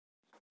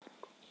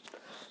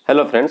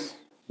Hello friends,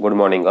 good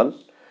morning all.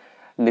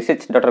 This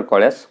is Dr.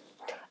 Kolas.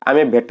 I am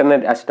a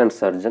veterinary assistant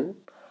surgeon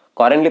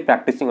currently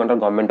practicing under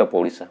Government of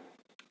Odisha.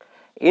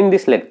 In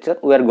this lecture,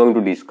 we are going to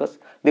discuss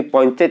the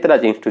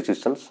panchayatiraj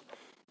institutions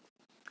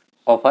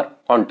of our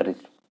country.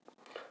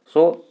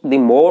 So, the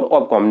mode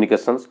of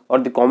communications or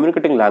the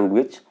communicating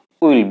language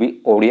will be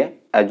Odia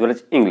as well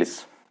as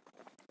English.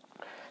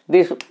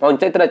 These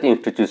panchayatiraj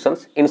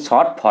institutions, in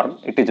short form,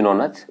 it is known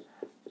as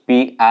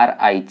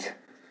PRIs.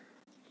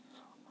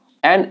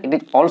 And it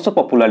is also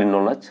popularly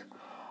known as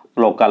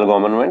local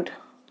government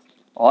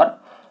or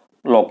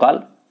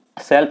local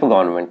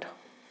self-government.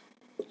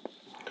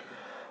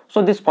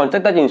 So these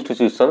panchayatiraj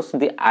institutions,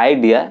 the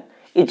idea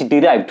is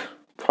derived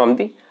from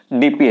the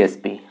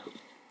DPSP.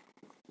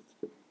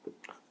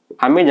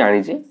 आमे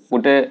जानी जे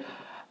गोटे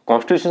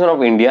constitution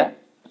of India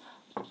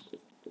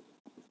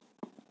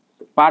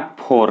part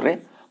 4 रे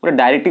गोटे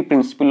directive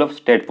principle of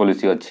state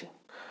policy अच्छी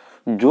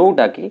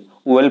जोटा कि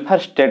welfare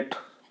state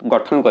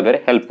गठन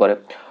करबारे help करे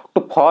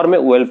to form A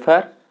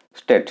welfare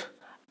state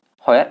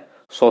where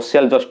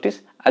social justice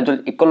as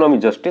well economic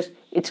justice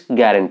is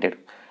guaranteed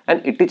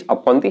and it is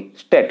upon the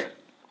state.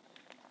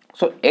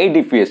 So A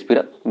DPSP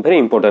row very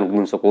important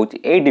जिनस कहूँ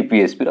ए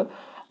DPSP रो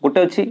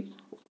गोटे अच्छी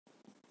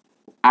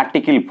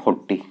article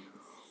 40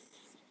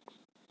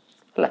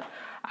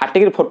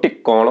 article 40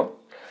 कौन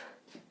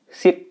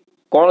सी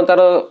कौन तार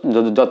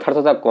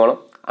यथार्थता कौन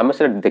आम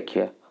से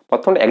देखिए.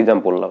 प्रथम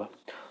एग्जांपल लगा.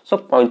 सो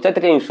पंचायत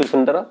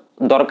इंस्टीट्यूशन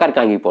दरकार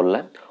कहीं पड़ला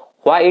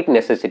why it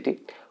necessity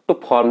to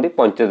form the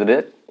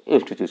panchayat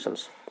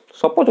institutions.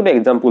 Suppose गोटे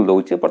एग्जांपल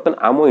दउची बर्तन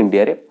आम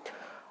इंडिया रे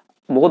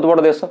बहुत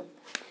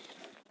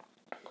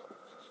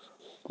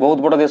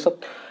बड़ देश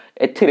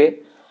एथिरे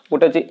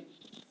गोटे अछि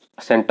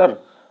सेंटर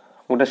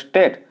गोटे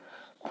स्टेट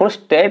पुणी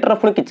स्टेट रो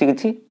पुणी किछि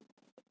किछि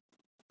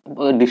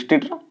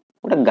डिस्ट्रिक्ट रो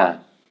गोटे गाँ.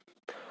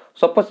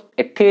 सपोज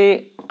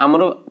एठी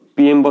हमरो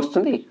पीएम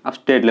बसचंदी आ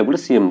स्टेट लेवल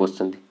सीएम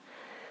बसचंदी.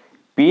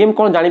 पीएम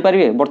कौन जानी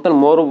पारिबे बर्तन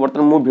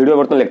मु वीडियो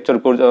बर्तन लेक्चर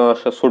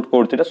शूट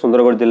करछि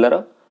सुंदरगढ़ जिल्लार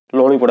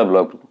लोहणीपड़ा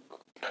ब्लॉक.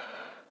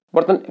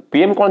 बर्तन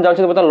पीएम कौन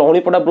जानि बर्तन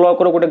लोहणीपड़ा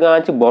ब्लॉक रो गोटे गाँ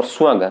अछि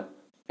बरसुआ गाँ.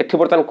 एठी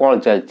बर्तन कौन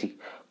चलछि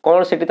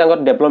कौन सेठी तांकर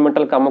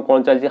डेवलपमेंटल काम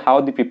कौन चलछि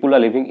how the people are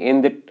living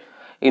in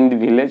the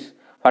village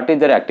what is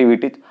there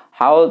activities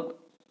how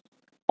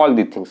all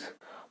the things.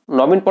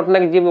 नवीन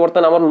पटनायक जी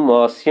बर्तन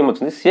आम सीएम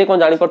अच्छा सी कौन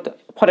जानी पड़ते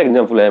for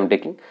example I am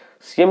taking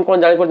CM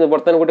कौन जानी पड़ते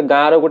बर्तन गोटे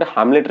गाँव गोटे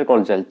हामलेट रे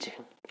कौन चलछि.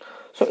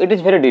 So it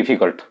is very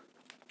difficult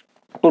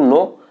to know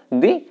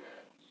the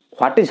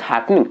what is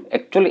happening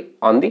actually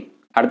on the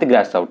at the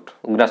grass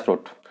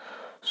root.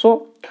 So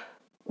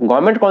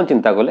government कौन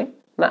चिंता कले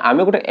ना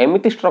आम गोटे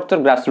एमती स्ट्रक्चर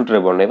ग्रास रूट रे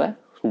बनैबा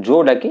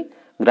जोटा कि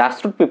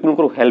ग्रास रूट पीपल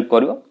को हेल्प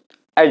करिवो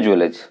एज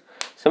वेल एज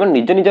से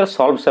निज निजर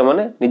सॉल्व से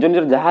निज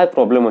निजर जहाँ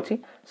प्रोब्लेम अच्छी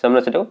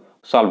से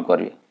सॉल्व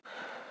करेंगे.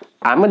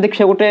 आम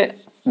देखिए गोटे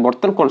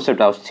बर्तन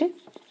कॉन्सेप्ट आसुच्छी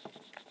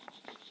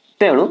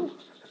तेणु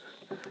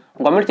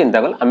गवर्नमेंट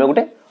चिंता कल आम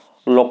गोटे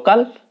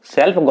लोकल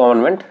सेल्फ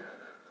गवर्नमेंट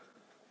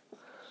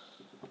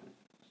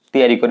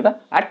तैयारी करबा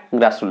eight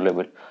grass root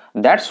level.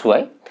 That's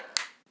why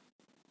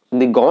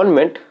the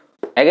government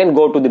again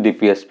go to the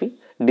DPSP.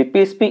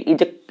 DPSP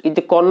is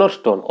a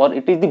cornerstone और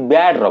it is the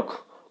bed rock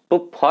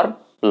to for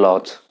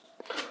laws.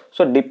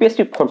 So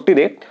DPSP 40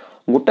 रे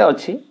गोटे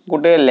अच्छी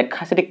गोटे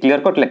लेखा से क्लियर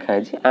कट लेखा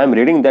है. I am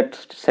reading that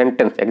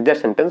sentence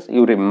exact sentence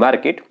you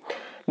remark it.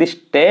 The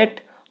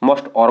state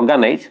must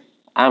organise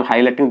I am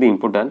highlighting the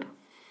important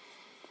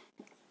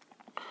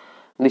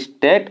the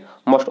state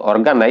must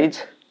organise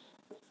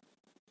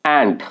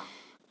and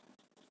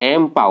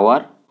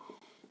empower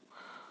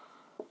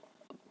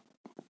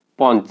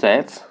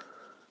panchayat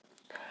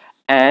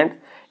and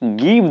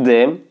give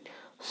them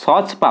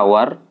such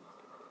power.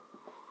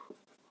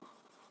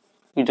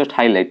 You just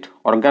highlight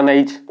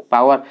organize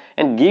power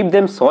and give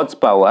them such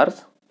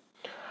powers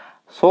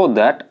so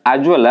that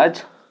as well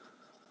as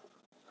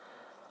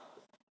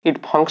it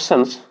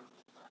functions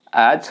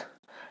as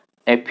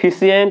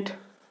efficient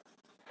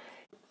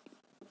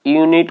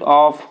unit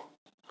of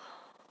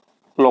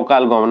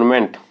local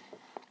government.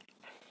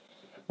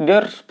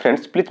 Dear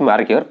friends, please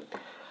mark here.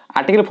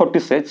 Article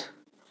 40 says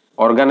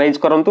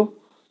organize करंतु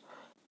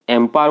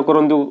empower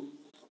करंतु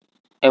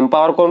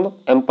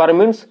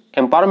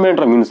empowerment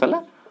means है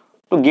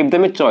to give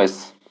them a choice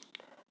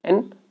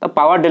and the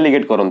power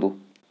delegate करंतु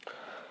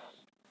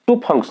to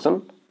function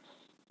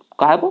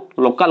कहा को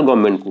local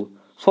government को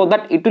so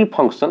that it will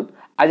function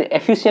as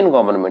efficient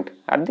government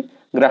at the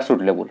grass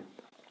root level.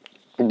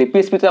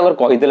 DPSP तो Agar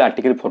कहीदेला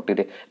article 40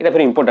 रे इटा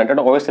very important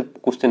एटा OSSC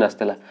question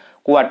आस्तेला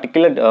को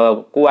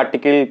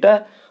आर्टिकलटा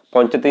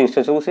panchayat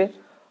institution को से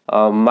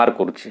मार्क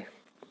करछि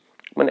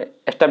माने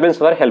एस्टाब्लिश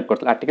होबार हेल्प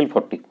करता आर्टिकल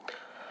 40.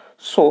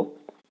 सो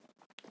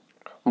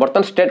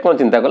बर्तन स्टेट कौन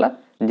चिंता कला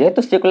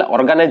जेहेतु सी कला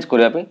ऑर्गेनाइज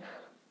करने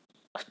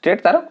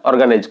स्टेट तार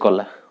ऑर्गेनाइज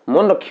कला.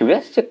 मन रखिए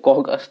से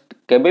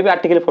केबे भी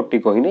आर्टिकल 40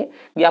 कहने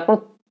कि आप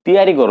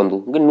तैयारी करंतु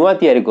कि नुआ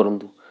तैयारी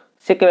करंतु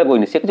से केबे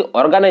कहनी से कि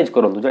ऑर्गेनाइज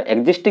करंतु जो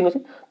एक्जिस्टिंग अछि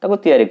ताको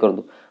तैयारी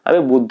करंतु. आमे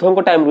बुद्धन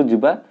को टाइम रु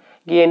जिबा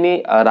कि एनी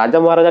राजा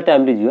महाराजा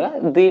टाइम रे जिबा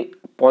दी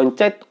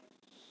पंचायत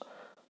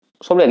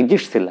सब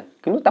एक्जिस्ट थिला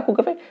किंतु ताको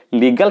केबे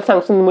लीगल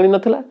सैंक्शन मिल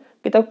नथिला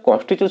कि ताको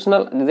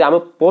कॉन्स्टिट्यूशनल जे आम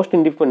पोस्ट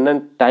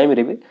इंडिपेंडेंट टाइम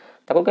रे भी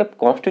ताको के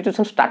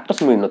कॉन्स्टिट्यूशन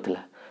स्टेटस मिल नथिला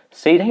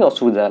सेही ही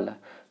असुविधा हला।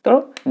 तो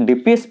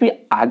डीपीएसपी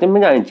आज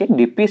में जानि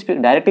DPSP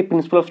directive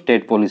principle of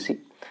state policy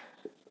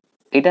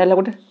एटा हला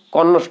गोटे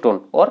कॉर्नरस्टोन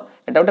और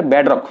एटा गोटे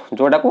बेडरॉक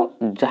जोटा को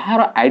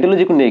जहार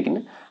आइडियोलॉजी को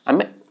लेकिन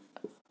आमे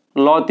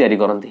लॉ तैयारी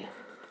करंती।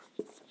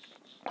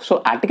 सो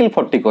आर्टिकल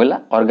 40 कहला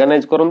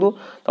ऑर्गेनाइज करंतु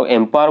तो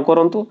एम्पावर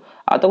करंतु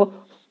आ तो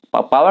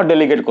पावर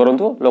डेलीगेट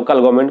करंतु लोकल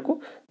गवर्नमेंट को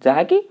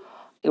जहा कि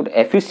गोटे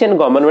एफिशिएंट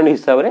गवर्नमेंट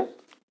हिसाब रे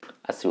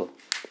आसीबो।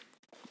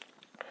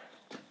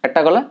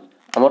 एटा गला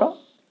हमर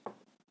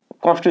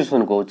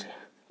constitution कहउछ।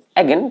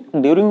 Again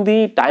during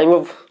the time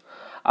of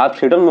our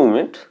freedom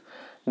movement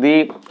the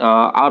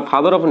our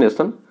father of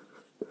nation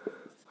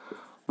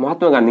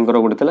Mahatma Gandhi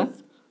गोटे थिला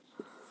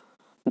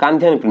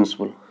गांधीयन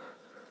प्रिंसिपल।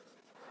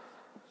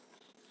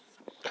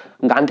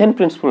 गांधीयन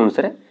प्रिंसिपल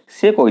अनुसार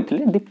से कहते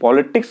the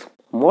politics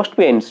must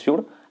be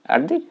एन्श्योर्ड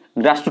at the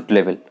grassroot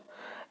level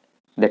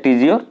that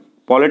is your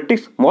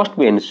politics must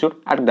be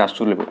एन्श्योर्ड eight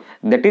grassroot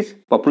level that is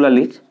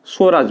popularly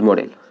Swaraj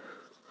model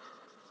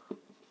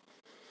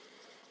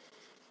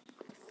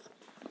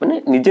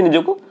माने निजे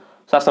निजे को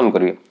शासन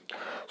करिवे।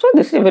 So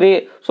this is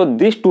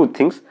these two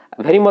things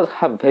very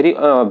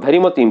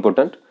much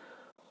important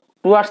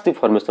towards the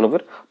formation of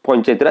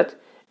panchayatiraj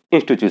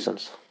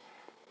institutions.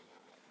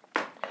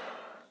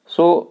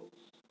 So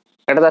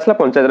एटा आसला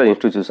Panchayati Raj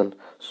institution.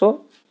 सो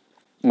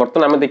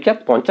बर्तमान आम देखिए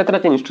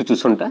पंचायतीराज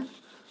इंस्टीट्यूशन टा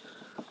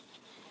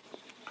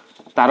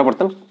तार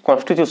बर्तमान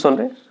कॉन्स्टिट्यूशन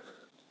रे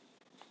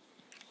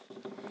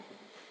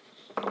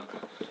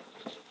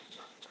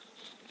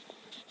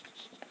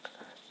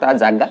ता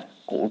जागा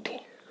कोठी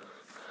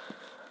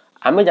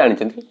आमे जानी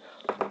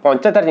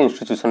पंचायतीराज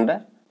इंस्टीट्यूशन टा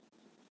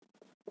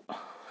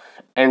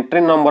entry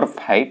number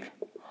 5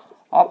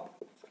 of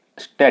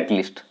state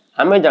list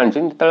आमे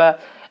जानी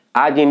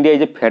आज India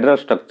is a federal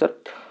structure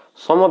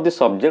some of the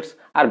subjects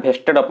are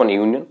vested upon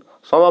union,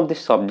 some of the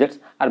subjects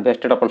are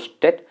vested upon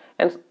state,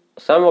 and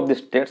some of the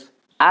states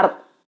are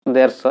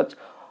there such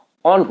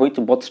on which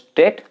both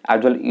state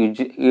as well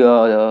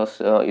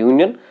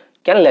union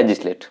can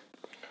legislate.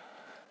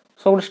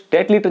 So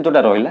state list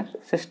जोटा रहिला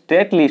से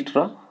state list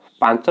रो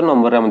 5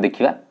 number हम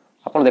देखिबा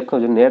आपण देखो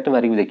जो net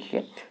मारी भी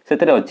देखिए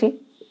सेतरे अछि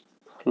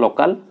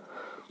लोकल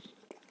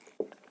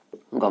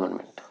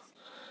गवर्नमेंट।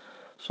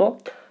 सो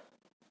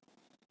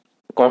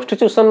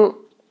कॉन्स्टिट्यूशन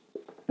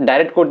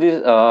डायरेक्ट कर दी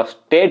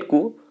स्टेट को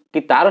कि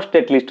तार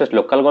स्टेट लिस्ट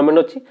लोकल गवर्नमेंट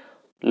अच्छी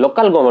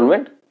लोकल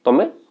गवर्नमेंट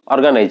तुम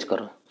ऑर्गेनाइज कर।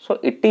 So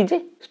it is a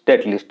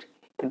state list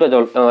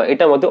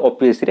इटा मध्य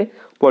ओपीएससी रे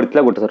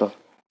पड़ता गोटे थर।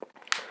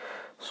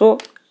 सो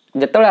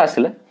जिते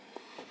आसिले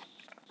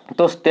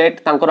तो स्टेट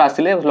तांकर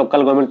आसिले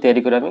लोकल गवर्नमेंट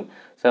तैयारी करबा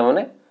से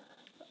माने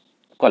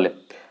कले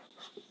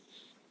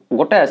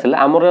गोटे आसिले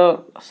हमर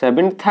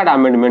 73rd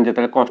अमेंडमेंट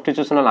जिते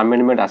कॉन्स्टिट्यूशनल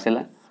अमेंडमेंट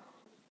आसिला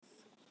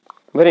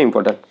वेरी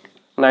इंपोर्टेंट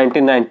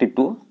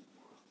 1992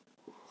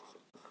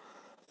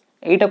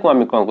 एटा को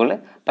आम कौन कले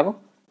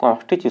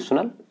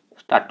कॉन्स्टिट्यूशनल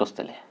स्टेटस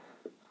देले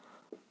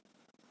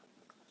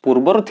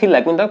पूर्वर थिला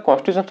कि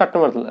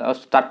कॉन्स्टिट्यूशनल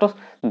स्टेटस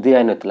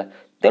दिया नथिला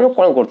तेनु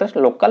कौन करते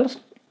लोकल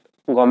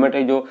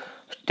गवर्नमेंट जो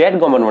स्टेट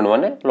गवर्नमेंट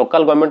माने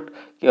लोकल गवर्नमेंट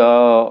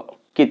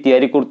की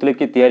तैयारी करथले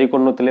कि तैयारी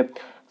करनथले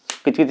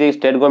किछि जे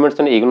स्टेट गवर्नमेंट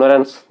से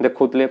इग्नोरेंस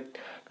देखौथले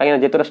काहे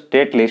जेतर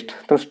स्टेट लिस्ट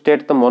तो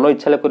स्टेट तो मन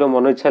इच्छा करियो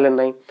मन इच्छा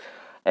नहीं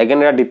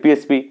again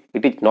DPSP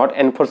it is not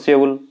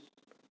enforceable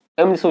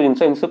M सब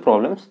जिनस इन सब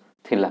प्रॉब्लम्स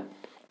थिला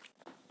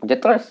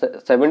जेतर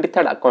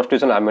 73rd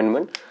constitutional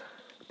amendment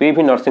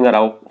PV Narasimha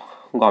Rao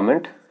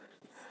government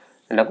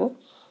एटा को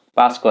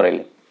पास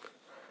करैले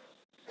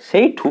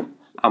सेठू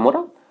हमर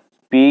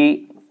P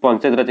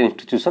Panchayati Raj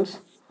institutions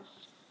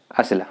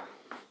आसिला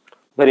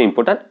very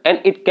important and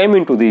it came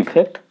into the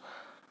effect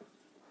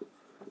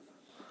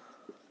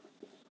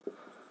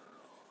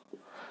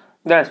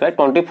that's why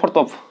 24th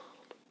of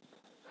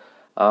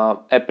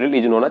April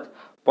is known as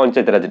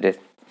Panchayatiraj Day.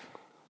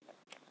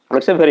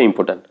 It's a very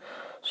important.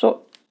 So,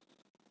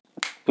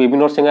 PV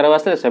Narasimha Rao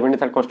was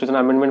 73rd Constitution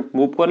Amendment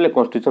move करले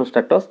Constitution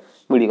status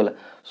मिल गला.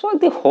 So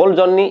the whole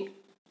journey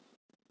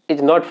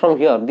is not from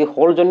here. The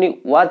whole journey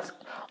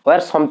were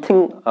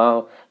something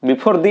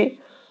before the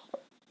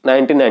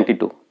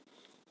 1992.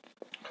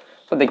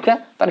 So देखिए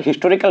तार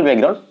historical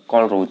background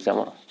कौन रोचे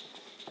हमारा.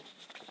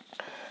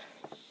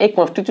 एक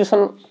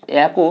Constitution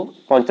या को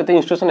पंचायत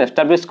इंस्टीट्यूशन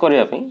एस्टाब्लिश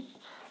करने पे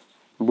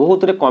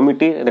बहुत रे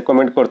कमिटी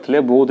रेकमेंड करथिले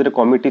बहुत रे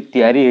कमिटी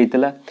तैयारी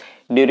हेतिला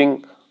ड्यूरिंग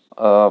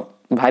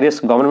वेरियस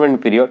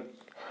गवर्नमेंट पीरियड।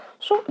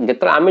 सो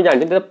जेतरा आमे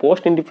जानते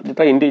पोस्ट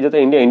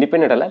इंडिया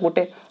इंडिपेंडेंट हला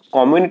गोटे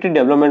कम्युनिटी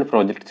डेवलपमेंट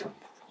प्रोजेक्ट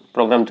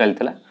प्रोग्राम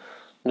चलथिला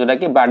जोटा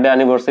कि birthday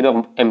anniversary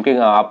of MK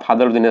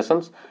father of the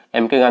Nations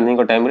MK Gandhi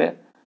को टाइम रे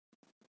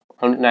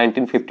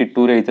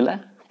 1952 रे हेतिला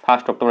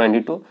 1 अक्टोबर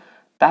 92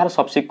 तार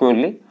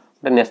सब्सिक्वेंटली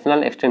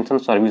नेशनल एक्सटेंशन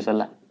सर्विस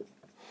हला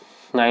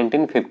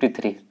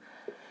 1953।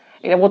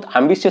 ये बहुत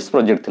एम्बिशियस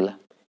प्रोजेक्ट थिला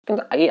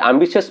किंतु ये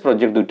एम्बिशियस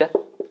प्रोजेक्ट दुटा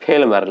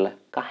फेल मारला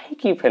काहे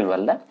की फेल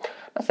मारला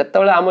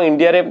से आम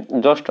इंडिया रे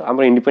जस्ट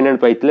आम इंडिपेंडेंट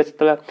पाई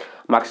से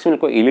मैक्सिमम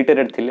लोक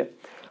इलिटरेट थे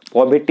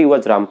poverty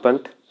was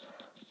rampant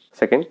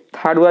second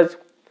third was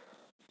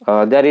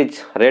there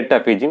is red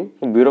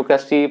tapism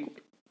bureaucracy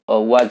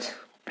was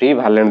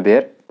prevalent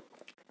there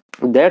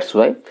that's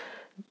why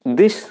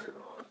this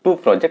two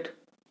project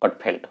got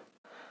failed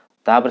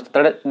तापर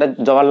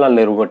जवाहरलाल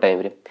नेहरू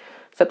टाइम रे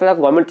से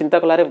गवर्नमेंट चिंता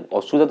कला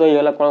असुविधा तो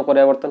होगा कौन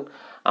कर बर्तन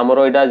आमर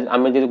यहाँ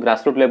आम जो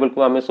ग्रासरूट लेवल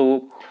को आम सब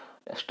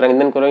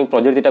स्ट्रेंथन कर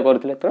प्रोजेक्ट दुटा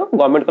करते तेणु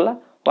गवर्नमेंट कला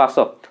तो आस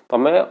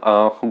तुम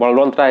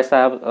बलवंत राय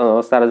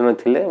सार जन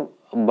थे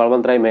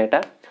बलवंत राय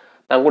मेहटा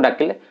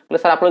डाकिले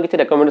सर आप किसी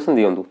रेकमेंडेशन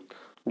दिंतु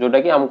जोटा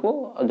कि आमको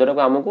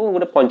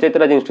गोटे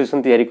पंचायतीराज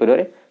इंस्टीट्यूशन तैयारी कर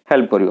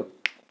हेल्प कर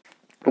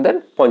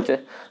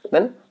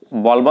देन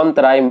बलवंत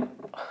राय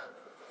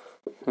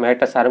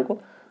मेहटा सार को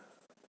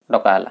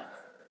डकाला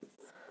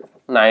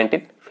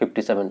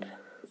 1957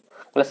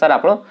 बोले सर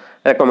आप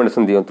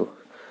रेकमेंडेशन दिंतु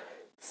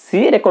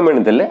सी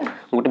रेकमेंड देले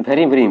गोटे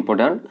very very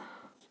important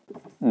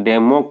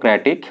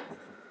democratic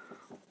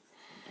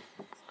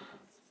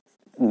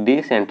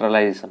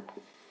decentralisation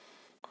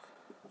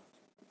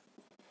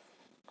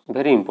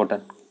very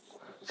important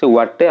से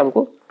वर्डटे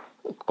हमको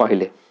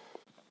कहले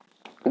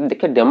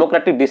देखिए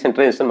डेमोक्रेटिक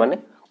डिसेंट्रलाइजेशन माने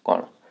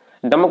कौन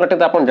डेमोक्रेटिक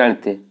तो आप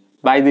जानते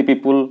by the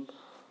people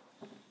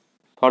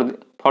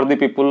for the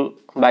people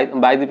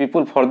by the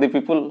people for the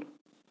people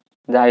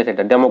जहाँ से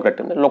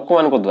डेमोक्रेटिक लोक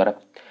मान द्वारा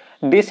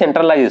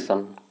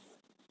डिसेंट्रलाइजेशन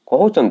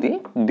कहते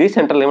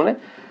डिसेंट्रलाइज माने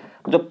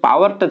जो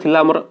पावरटा थिला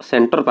हमर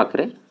सेंटर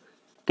पाखरे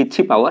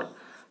किछि पावर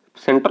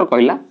सेंटर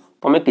कहला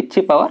तुम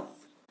किछि पावर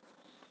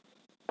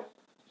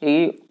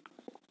ये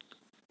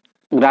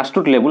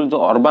ग्रासरूट लेवल जो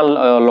अर्बन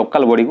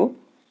लोकल बॉडी को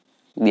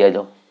दिया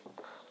जाओ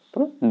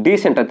तो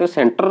डिसेंट्रल तो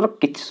सेंटर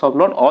किछि सब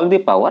नॉट ऑल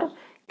द पावर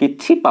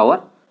किछि पावर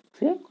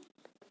से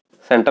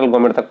सेंट्रल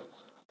गवर्नमेंट तक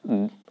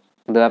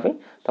देवा पे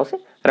तक से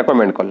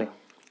रेकमेंड करले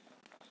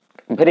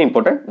very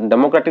important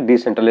democratic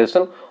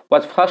decentralization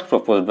was first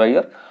proposed by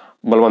your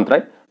Balwant Rai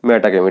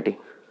Mehta committee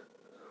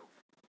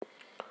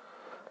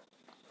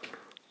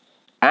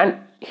and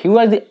he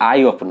was the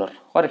eye opener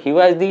or he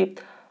was the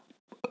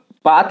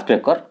path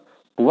maker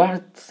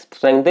towards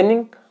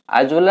strengthening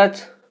as well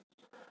as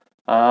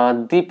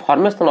the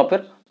formation of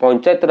a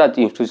panchayat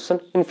raj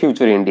institution in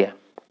future India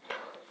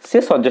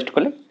से suggest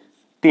कले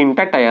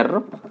तीनटा tyre रो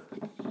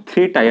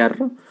 3 tyre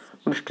रो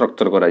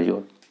structure करा जियो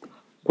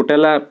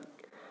गोटेला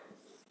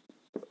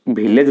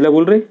village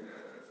level रे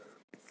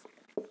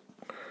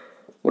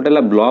गोटेला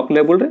block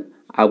level रे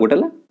आ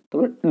गोटेला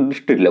तुम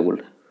district level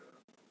रे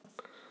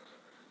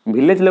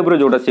village level रे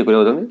जोटा से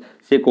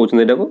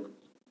कहते को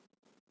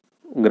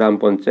ग्राम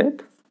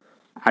panchayat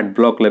eight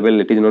block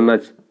level it is known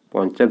as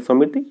panchayat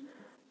समिति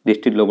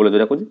डिस्ट्रिक्ट लेवल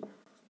जोटा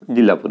कहते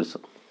जिला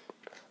परिषद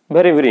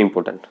वेरी वेरी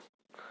इंपोर्टेंट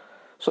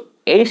सो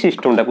ए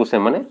सिस्टम टाको से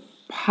माने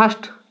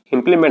फास्ट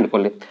इम्प्लीमेंट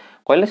कले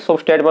कहले सब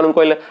स्टेट मान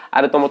कहले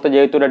अरे तुम तो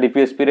जेहेतु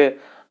डीपीएसपी रे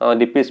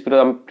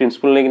हम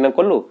प्रिंसिपल लेकिन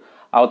कलु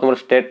आ तुम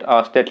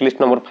स्टेट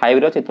लिस्ट नंबर 5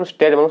 रे अछि तुम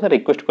स्टेट मान से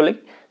रिक्वेस्ट कले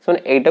से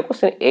एटा को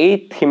से एई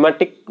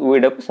थीमेटिक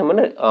वेडा को से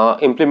माने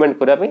इम्प्लीमेंट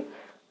करा पे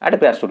एट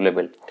ग्रासरूट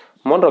लेवल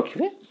मन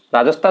रखिबे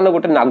राजस्थान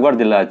गोटे नागवार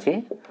जिला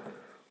अछि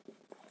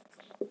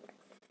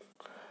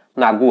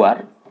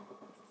नागवार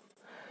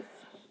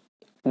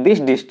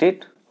this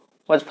district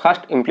was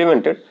first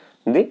implemented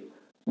the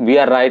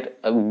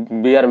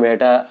B.R.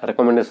 Mehta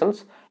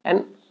recommendations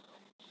and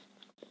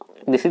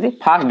this is the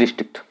first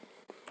district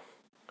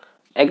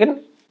again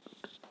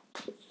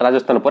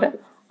Rajasthan पर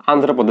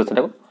आंध्र प्रदेश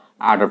को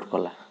अडॉप्ट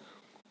कला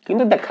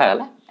किंतु देखा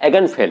गला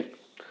अगेन फेल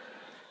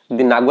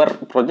द नागवार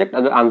project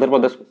Andhra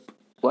Pradesh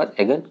was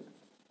again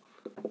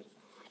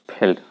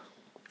failed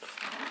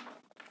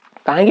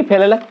कहीं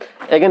फेल है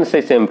अगेन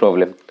से सेम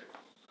प्रॉब्लम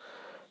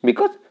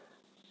बिकॉज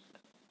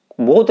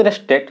बहुत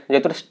स्टेट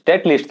जेत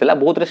स्टेट लिस्ट था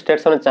बहुत स्टेट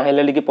से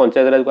चाहिए कि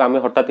पंचायत राज को आम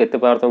हठात एत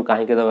पावर तुम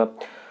कहीं दबा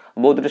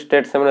बहुत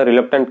स्टेट से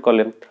रिलक्टेंट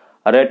कले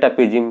रेड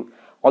टैपिज्म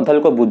अधा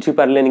लोक बुझी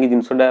पारे कि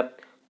जिनसा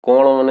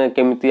कौन मैंने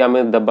केमी आम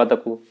देवा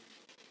ताकू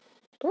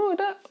तो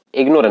यहाँ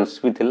इग्नोरेंस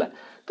भी थिला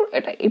तो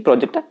ये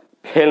प्रोजेक्टा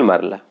फेल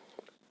मारला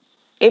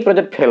ये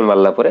प्रोजेक्ट फेल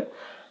मारला पर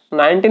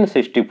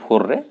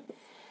 1964 रे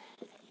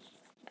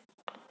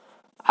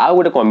आउ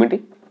गोटे कमिटी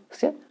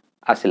से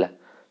आसिला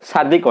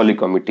सादिक अली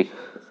कमिटी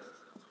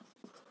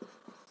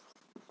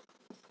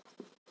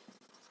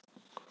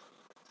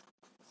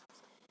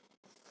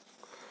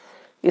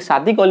ये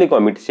सादिक अली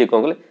कमिटी से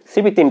कौन कले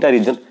सी भी 3टा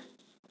रीजन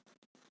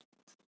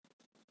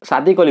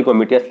सादिक अली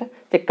कमिटी आसला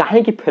ते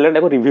काहे कि फेलर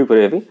को रिव्यू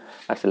करबे भी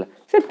आसला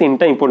से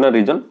 3टा इंपोर्टेंट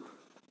रीजन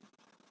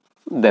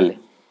देले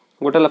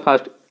गोटेला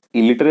first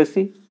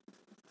illiteracy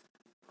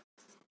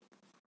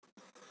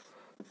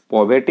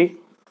poverty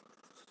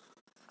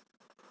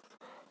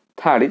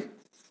third is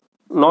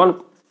non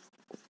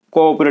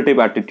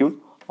cooperative attitude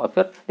of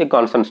the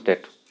concern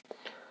state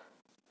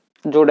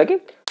जोड़ा कि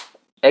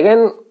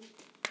अगेन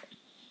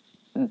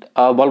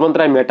बलवंत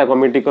राय मेहता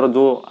कमिटी कर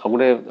जो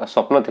गोटे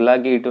स्वप्न थिला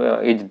कि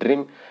इज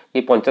ड्रीम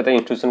कि पंचायत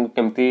इंस्टीट्यूशन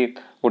केमती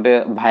गोटे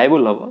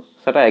भाएबल हम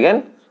सेटा अगेन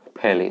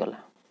फेल हो गला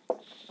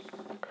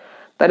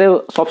तारे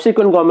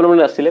सब्सिक्वेंट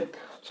गवर्नमेंट आसिले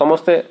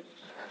समस्ते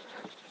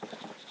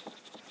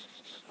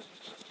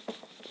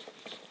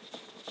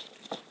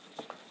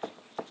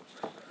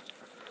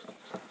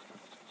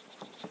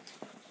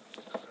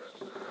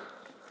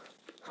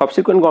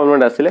सब्सिक्वेंट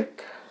गवर्नमेंट आसिले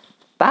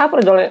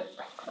तापर जड़े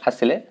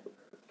आसिले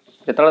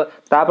जो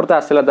तापर तो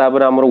आसला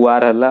तापर आमर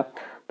वार है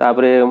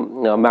तापर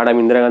मैडम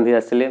इंदिरा गांधी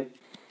आसिले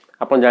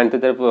आप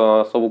जानते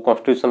सब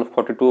कॉन्स्टिट्यूशन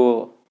 42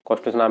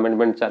 कॉन्स्टिट्यूशन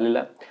अमेंडमेंट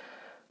चलला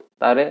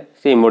तारे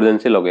से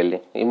इमरजेंसी लगेले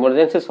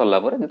इमरजेंसी सरला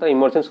पर जो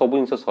इमरजेंसी सब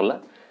जिन सरला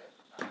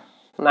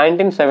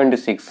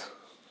 1976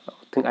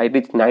 थिंक आई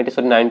थिंक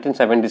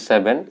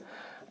 1977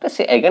 तो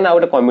से अगेन आ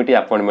गोटे कमिटी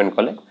अपॉइंटमेंट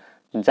कले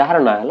जार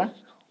ना है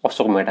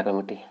Ashok Mehta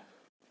committee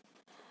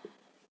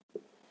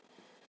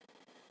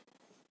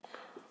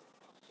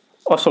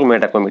Ashok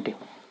Mehta Committee.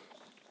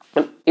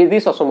 And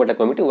this Ashok Mehta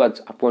Committee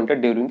was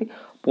appointed during the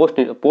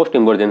post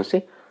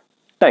emergency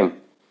time.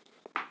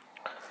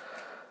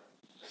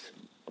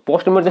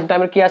 Post emergency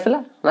time किया आसला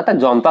ना ता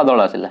जनता दल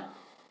आसला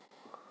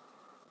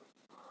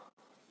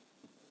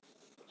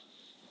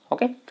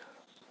ओके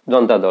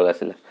जनता दल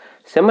आसला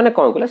से माने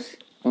कोन कले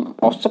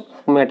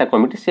अशोक मेहता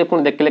कमिटी से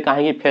पुन देखले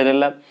काहे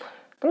फेरला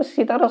तो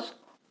सी तार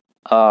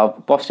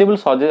पॉसिबल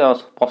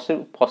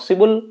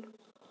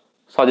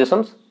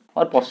सजेशंस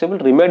और पॉसिबल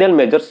रिमेडियल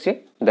मेजर्स से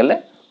देले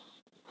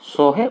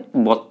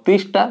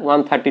 132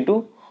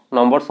 132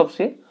 नंबर्स ऑफ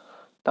से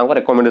तांको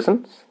रिकमेंडेशन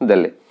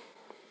देले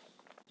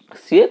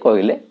सी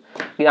कहले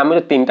कि आम जो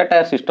 3टा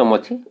टायर सिस्टम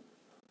अच्छी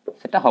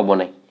सेटा हबो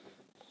नै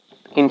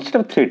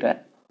इंस्टेड ऑफ 3 टायर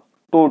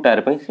 2 टायर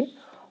पे से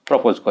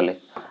प्रपोज कले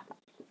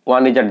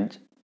one is at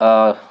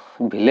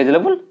village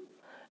level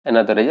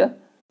another is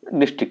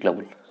district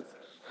level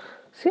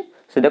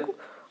से देखो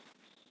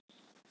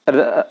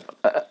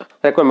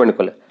रेकमेंड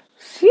कले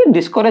सी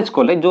डिस्करेज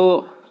कले जो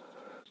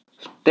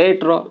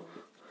स्टेट रो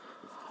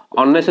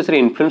अननेसेसरी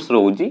इन्फ्लुएंस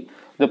रोजी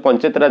जो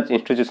पंचायत राज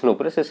इंस्टीट्यूशन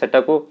ऊपर से सेटा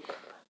को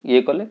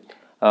ये कले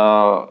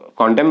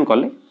कंडेम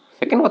कले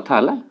सेकंड कथा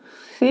हला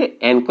से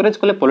एनकरेज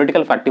कले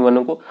पॉलिटिकल पार्टी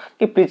मानन को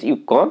कि please you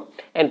come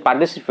and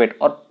participate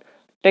और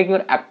take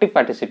your active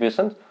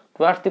participation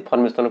towards the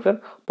formation of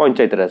your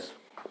panchayat Raj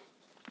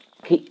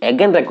he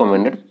again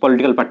recommended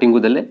political party को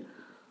देले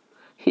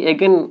ही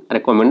again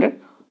recommended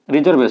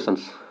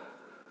reservations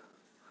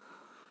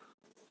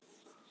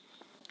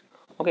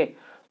okay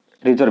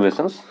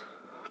reservations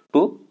to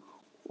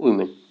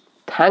women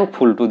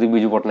thankful to the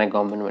Biju Patnaik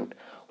government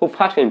who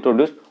first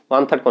introduced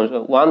one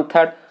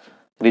third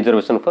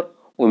reservation for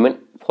women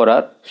for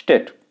our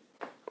state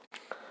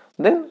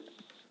then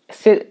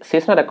से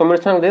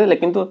recommendation दे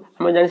लेकिन तो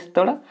हम जानि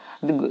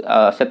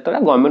सेतड़ा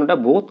government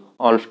बहुत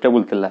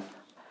unstable थिला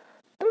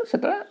तो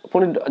सेतड़ा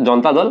पुनी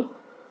जनता दल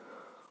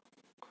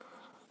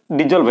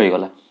डिजल्व हो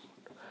गला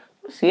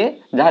सी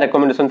जहाँ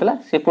रेकमेंडेशन थिला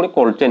से पुनी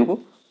कोल्ड चेन को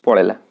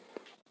पळेला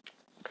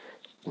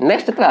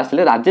नेक्स्ट जेतला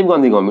आसले राजीव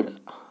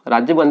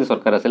गांधी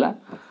सरकार आसला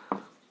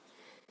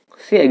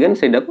सी अगेन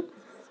सेटा को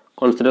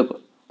कंसीडर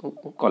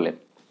कले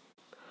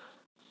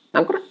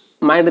तांकर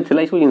माइंड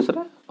थिला इस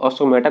जिनसरा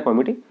अशोक मेहता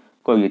कमिटी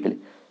कहि गेथिले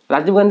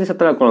राजीव गांधी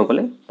सेतला कोन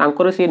कले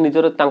तांकर से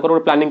निजर तांकर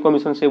प्लानिंग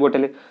कमिशन से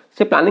बोटेले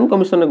से प्लानिंग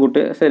कमिशन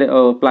गुटे से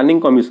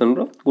प्लानिंग कमिशन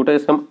रो गुटे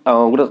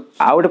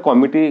आ गुटे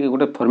कमिटी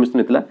गुटे formation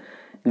नेतला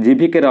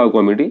GVK Rao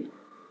committee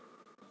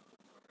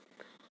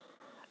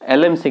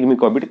LM सिग्मी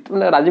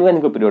committee Rajiv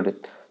Gandhi को पीरियड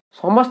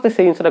समस्त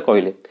से जिनसा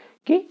कहले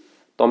कि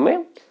तमें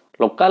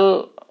लोकल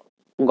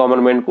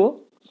गवर्नमेंट को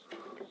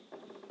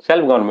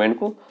सेल्फ गवर्नमेंट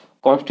को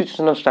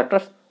कॉन्स्टिट्यूशनल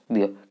स्टेटस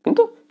दियो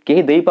किंतु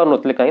केही देई पार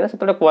नतले काई ना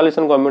सेतडा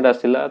कोआलिशन गवर्नमेंट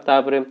आसिला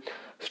तापरे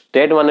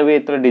स्टेट माने भी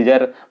एतरे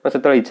डिजायर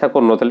सेतडा इच्छा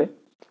कर नतले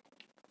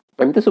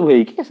एमते सब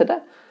हेई कि सेटा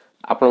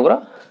आपनकर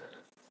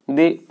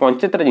the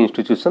panchayat Raj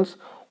institutions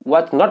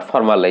was not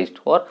formalised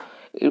और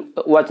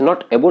was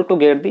not able to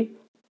get the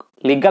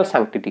legal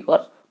sanctity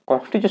और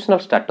constitutional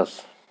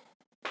status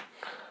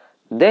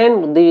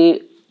then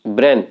the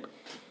brain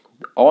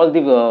all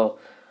the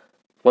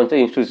panchayat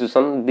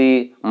institution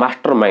the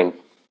mastermind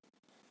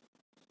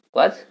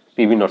was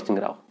PV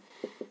Narasimha Rao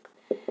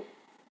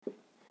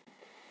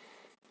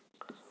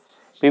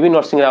PV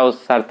Narasimha Rao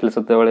सार थिले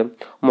सते बेले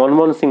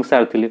मनमोहन सिंह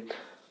सार थिले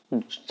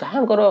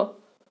जहांकर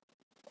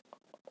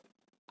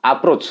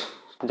approach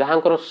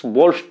जहांकर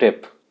bold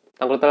step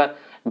तांकर तला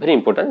very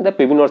important the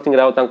PV Narasimha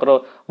Rao तांकर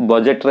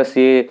बजेट रे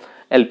से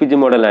एलपीजी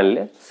मॉडल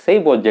आनले सेही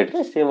बजेट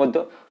रे से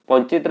मध्य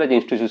पंचायत राज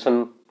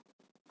इंस्टीट्यूशन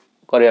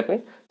करया पे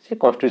से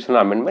कॉन्स्टिट्यूशनल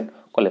अमेंडमेंट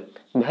कले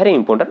very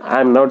important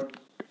I am not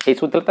a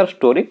सुतल तार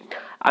स्टोरी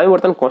आमे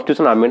बर्तन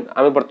कॉन्स्टिट्यूशनल अमेंड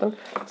आमे बर्तन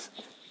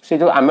से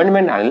जो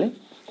अमेंडमेंट आनले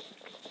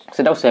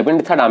सेटा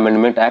 73rd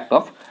amendment act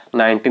of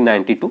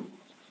 1992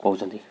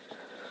 कहउछंती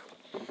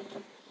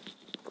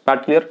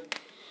part clear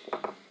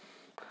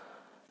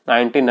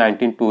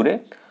 1992 रे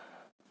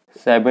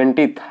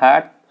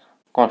 73rd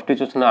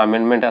constitutional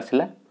amendment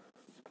आसिला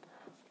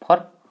for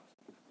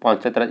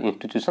panchayat Raj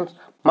institutions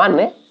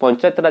माने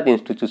पंचायत राज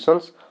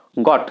institutions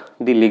got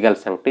the legal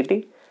sanctity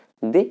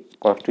the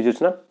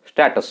constitutional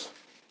status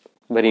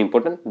very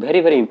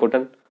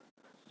important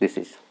this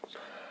is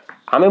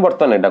आमे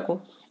बर्तन एटा को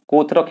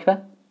कोथ रखिबा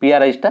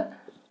पीआरआईस टा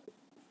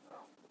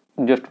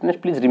dear students,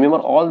 please remember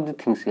all the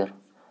things here.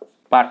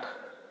 Part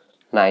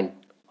 9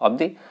 of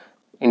the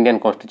Indian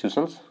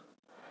Constitutions,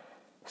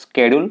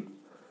 Schedule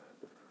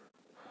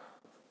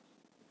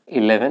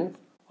 11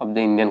 of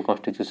the Indian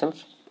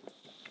Constitutions,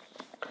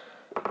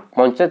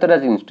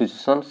 Panchayat Raj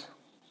institutions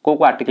को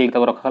article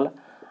तक रखा गला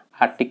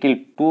article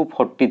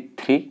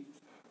 243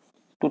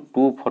 to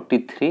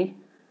 243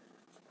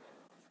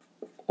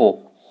 ओ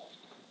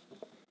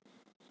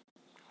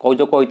कौ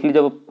जो कहती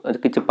जब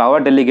किसी पावर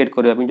डेलीगेट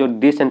करने जो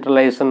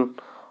डिसेंट्रलाइजेशन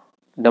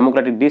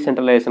डेमोक्रेटिक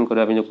डिसेंट्रलाइजेशन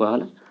करने जो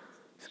कहला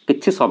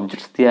किसी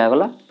सब्जेक्ट्स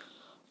दिगला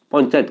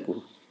पंचायत को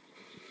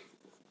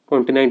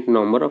 29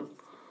 नंबर ऑफ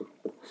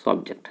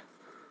सब्जेक्ट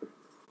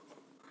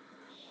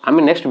आम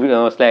नेक्स्ट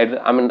स्लाइड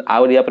आम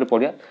आउर या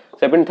पढ़िया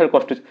 73rd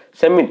constitution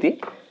सेमिति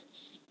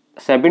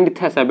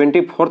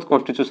 74th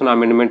constitution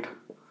amendment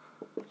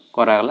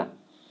करागला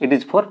it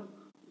is for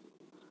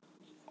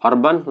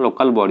urban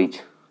local bodies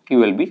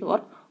ULB और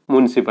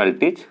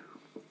म्युनिसिपालिटीज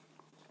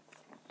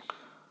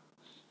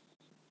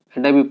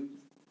एटा भी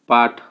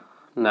part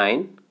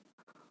 9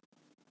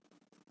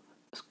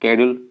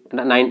 schedule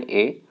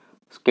 9A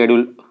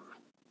schedule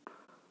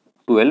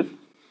 12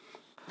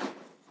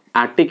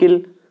 article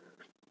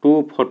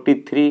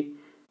 243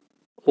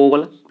 ओ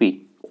गला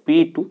P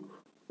to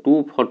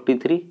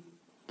 243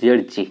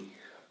 ZG.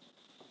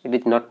 It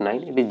is not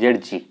 9, it is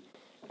ZG.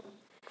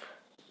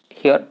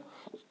 Here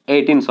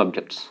 18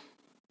 subjects.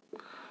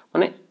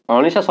 माने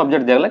 19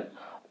 subject दिया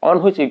on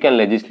which you can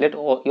legislate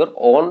your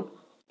own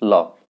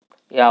law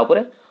या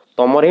ऊपर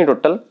तमर ही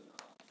total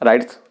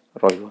rights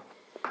रहिबो.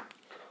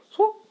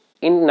 सो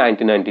इन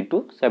 1992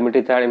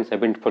 73rd and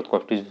 74th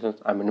constitution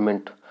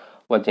amendment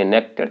was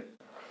enacted.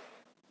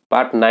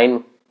 Part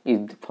 9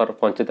 is for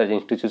panchayatiraj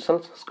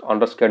institutions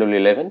under schedule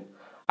 11.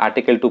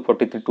 Article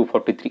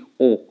 243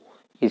 O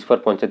is for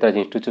panchayatiraj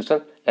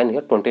institutions, and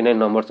here 29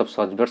 numbers of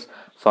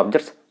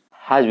subjects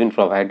has been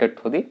provided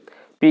to the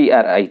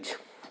PRIs.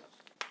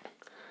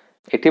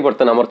 Eighty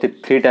बर्तन आम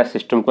 3 tier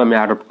system को आम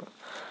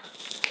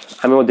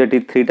adopt आम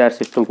 3 tier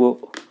system को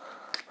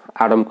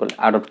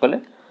adopt कले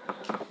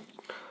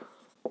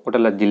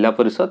गोटे जिला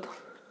परिषद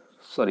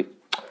sorry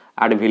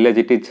at village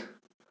it is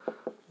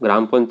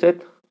gram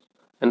panchayat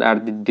and at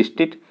the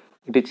district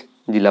it is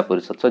Jilla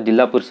Parishad. So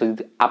Jilla Parishad is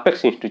the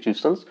apex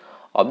institutions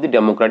of the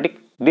democratic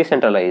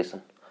decentralization.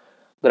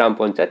 Gram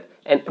Panchayat,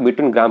 and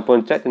between Gram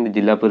Panchayat and the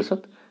Jilla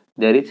Parishad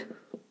there is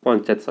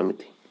Panchayat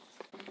Samiti.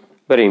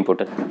 Very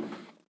important.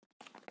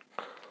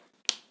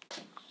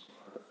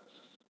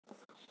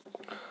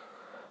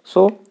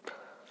 So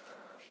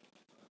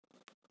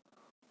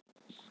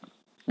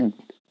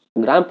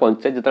Gram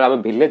Panchayat जो आम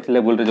village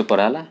level रे जो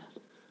कराला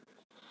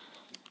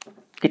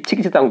किछि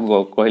किछि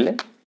तांको कहले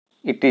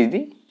it is the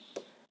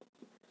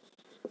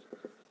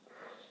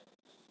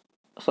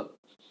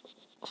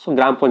so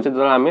ग्राम पंचायत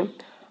द्वारा आम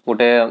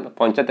गोटे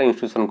पंचायत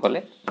इंस्टीट्यूशन कले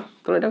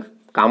तो यहाँ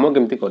कम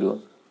केमती कर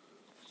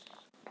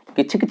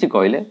किछि किछि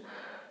कहले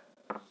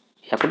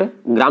या गोटे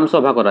ग्राम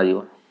सभा करा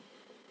जीवो.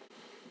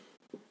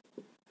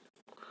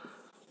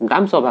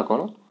 ग्राम सभा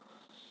कौन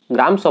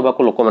ग्राम सभा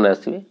को लोक मैंने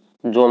आसवे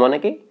जो मैंने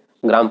कि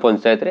ग्राम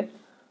पंचायत रे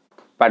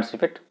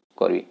पार्टिसिपेट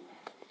करेंगे.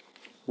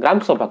 ग्राम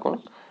सभा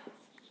कौन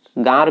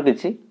गाँव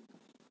किसी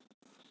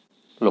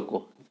लोक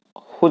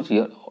हूँ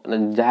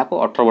जहाँ को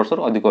 18 वर्ष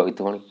अधिक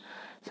होती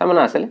से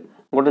आसिले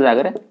गोटे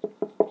जगह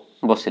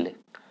बसिले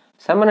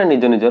से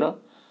निज निजर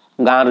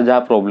गाँव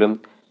जहाँ प्रोब्लेम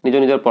निज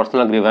निजर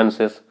पर्सनल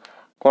ग्रीवांसेस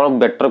कौन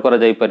बेटर करा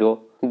जाई परियो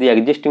दी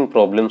existing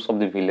problems of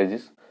the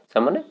villages से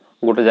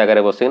गोटे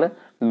जगह बसिना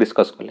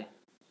डिस्कस कले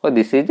और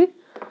दिस इज द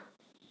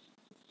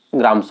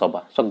ग्राम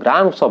सभा. सो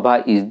ग्राम सभा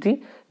is the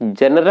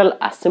general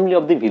assembly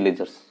of the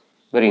villagers.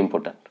 Very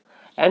important.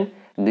 And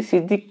this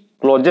is the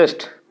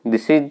closest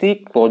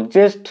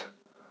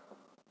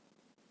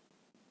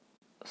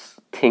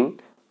thing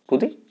to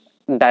the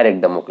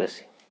direct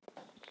democracy.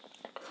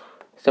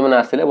 से मैंने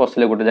आसिले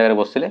बसिले गोटे जगह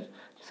बसिले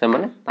से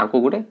मैंने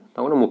गोटे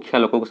मुखिया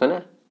लोक को से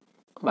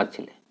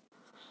बाछिले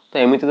तो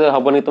एमती तो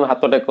हेनी तुम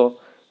हाथ टेक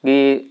कि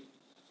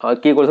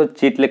किए कर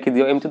चिट लिखि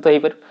दियो एमती तो हो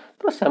पार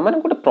तो से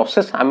गोटे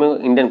प्रोसेस आम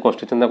इंडियन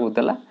कन्स्टिट्यूशन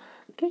देला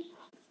कि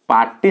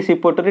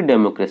पार्टिसिपेटरी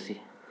डेमोक्रेसी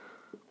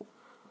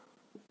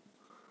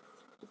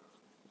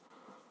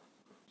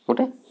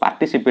गोटे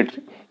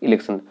पार्टिसिपेटरी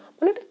इलेक्शन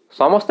माने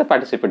समस्ते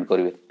पार्टिसिपेट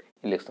करेंगे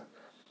इलेक्शन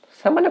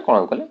से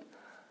कौन कले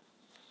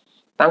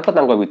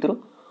भितर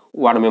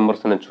वार्ड मेंबर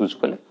से चूज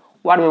कले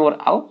वार्ड मेंबर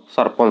आउ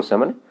सरपंच से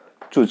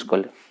चूज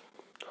कले.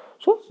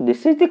 So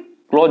this is the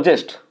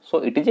closest.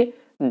 So it is a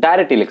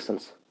direct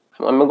elections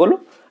आम गलु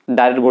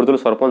डायरेक्ट भोट देलु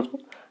सरपंच को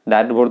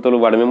डायरेक्ट भोट देलु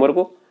वार्ड मेंबर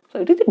को. So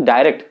it is a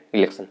direct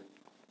election.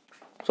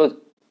 सो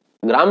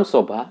ग्राम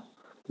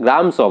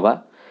सभा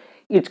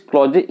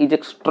is a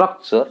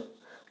structure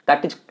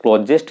that is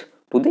closest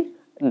to the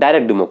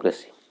direct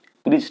democracy.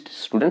 Please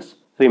students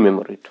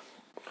remember it.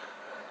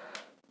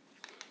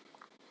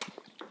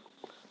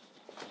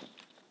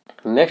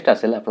 Next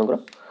आसेला आपनकर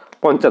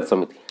पंचायत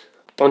समिति.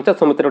 पंचायत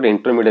समिति रो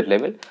intermediate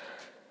level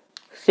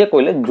से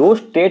कहले जो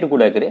स्टेट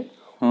गुडा करे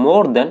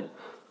मोर देन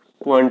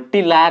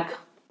 20 लाख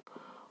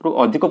रु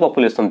अधिक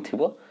पॉपुलेशन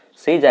थिबो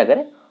से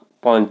जगह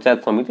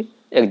पंचायत समिति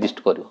एक्जिस्ट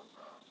करियो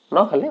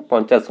नहले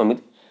पंचायत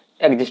समिति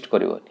एक्जिस्ट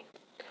करिवनी।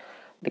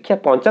 देखिए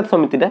पंचायत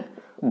समिति टा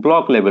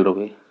ब्लॉक लेवल रो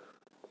हुए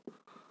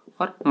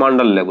और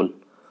मंडल लेवल।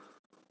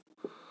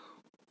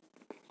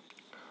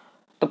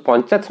 तो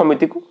पंचायत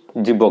समिति को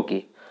जीव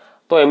किए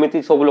तो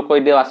एमती सब लोक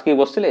ये आसिक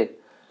बसिले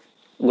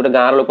गोटे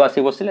गाँव लोक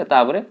आसिक बसिले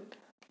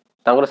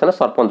से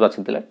सरपंच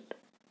बाछी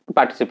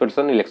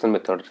पार्टिसिपेशन इलेक्शन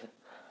मेथड से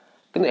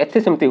कि एथे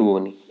सेमती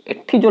हुवनी।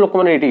 एठी जो लोक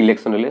मैंने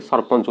इलेक्शन हेले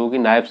सरपंच हो कि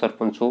नायब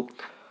सरपंच हो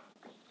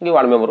कि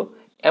वार्ड मेंबर हो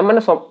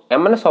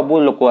एमाने सब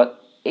लोक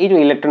ये जो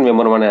इलेक्टेड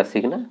मेंबर मैंने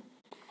आसिक ना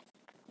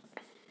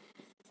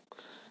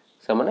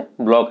से मैंने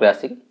ब्लॉक रे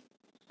आसिक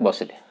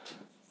बसिले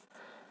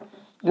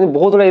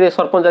बहुत गुड़ा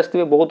सरपंच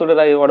आसते बहुत गुड़ा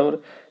वार्ड मेंबर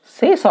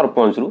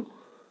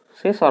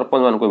से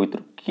सरपंच मान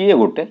भर किए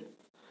गोटे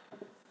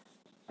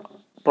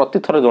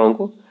प्रतिथर जन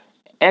को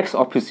ex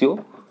officio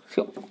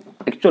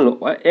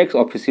actual ex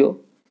officio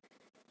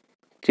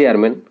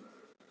chairman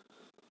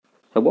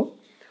हम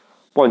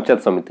पंचायत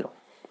समिति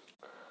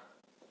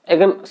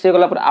एगेन सी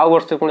गला आउ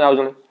वर्ष पुणी आउ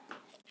जड़े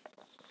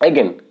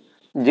एगेन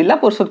जिला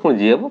परिषद पुणी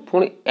जी हम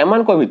पुणी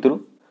एमान भर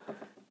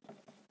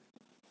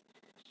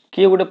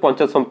किए गोटे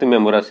पंचायत समिति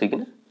मेंबर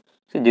आसिकिना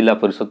से जिला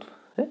परिषद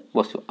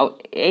बस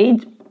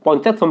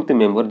पंचायत समिति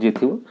मेंबर जी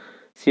थी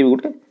सी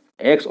गोटे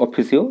एक्स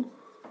ऑफिसियो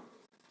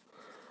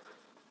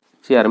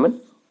चेयरमैन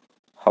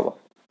हम।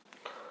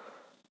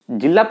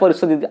 जिला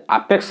परिषद is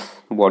apex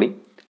body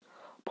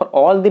for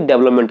all the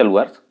developmental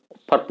works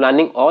for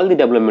planning all the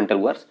developmental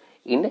works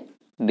in A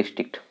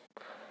district.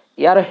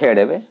 यार हेड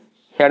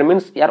हेड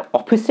मीन्स यार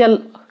ऑफिशियल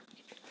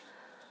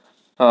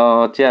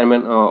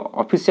चेयरमैन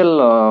ऑफिशियल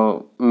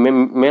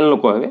मेन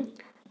लोक हे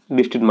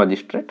डिस्ट्रिक्ट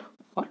मजिस्ट्रेट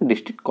और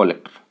district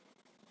collector.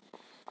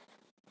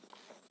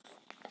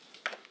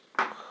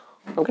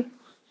 Okay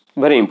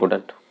very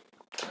important.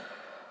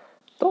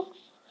 तो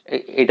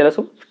ये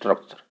सब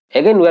structure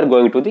again we are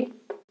going to the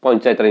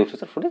panchayat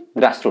institution for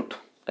grassroot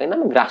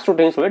कहीं grassroot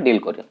हिंसा deal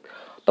कर।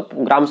 तो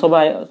ग्राम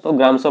सभा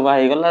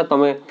हो गला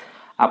तुम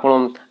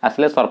आपण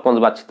आसले सरपंच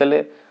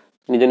बाछीदेले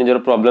निज निजर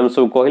प्रोब्लेम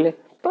सब कहले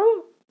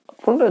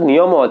तो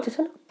नियम अच्छे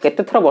से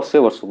केते थर वर्ष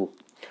को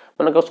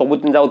मैंने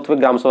सबुदिन जाऊे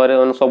ग्राम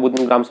सभा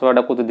सबुदिन ग्राम सभा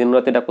डाकू दिन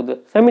राति डाकू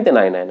सेमती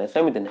ना ना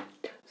सेमती ना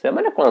से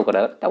मैंने कौन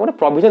करा गोटे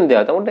प्रोविजन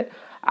दिया गोटे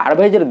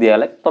एडवाइजर दिया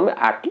तुम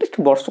एटलिस्ट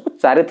वर्ष को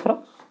 4 थर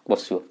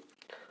बस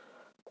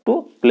to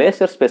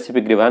place your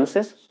specific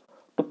grievances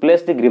to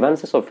place the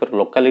grievances of your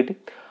locality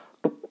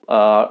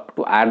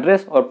to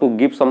address or to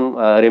give some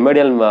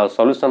remedial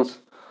solutions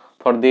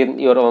for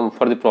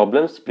the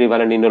problems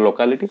prevalent in your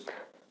locality।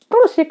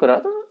 तो से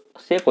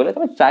कहले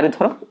तुम 4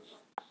 थर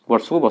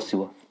वर्ष को बस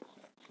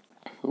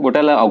गोटे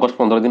अगस्त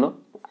 15 दिन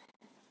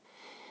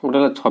गोटे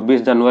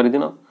 26 जनवरी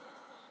दिन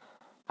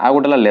आ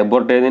गोटे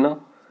लेबर डे दिन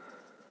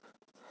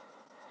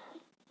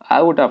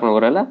आ गोटे आप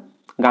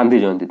गांधी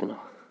जयंती दिन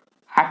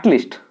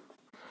एटलिस्ट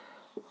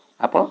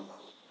आप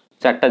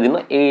 4टा दिन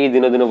ये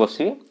दिन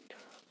बसिए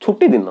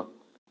छुट्टी दिन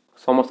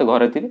समस्त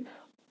घरे थे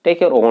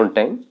take your own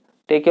time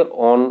take your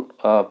own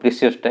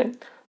precious time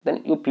then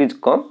you please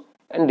come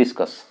and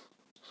discuss.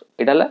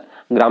 यहाँ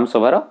ग्राम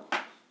सभार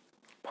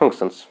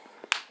फंक्शंस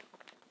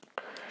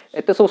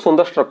एत सब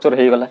सुंदर स्ट्रक्चर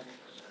हो गला।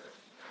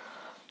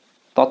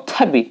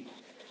 तथापि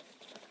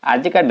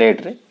आजिका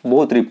डेट रे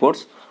बहुत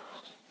रिपोर्ट्स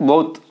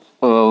बहुत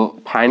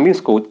फाइंडिंग्स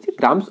कहते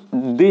ग्राम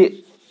दी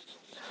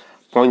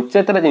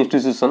पंचायत राज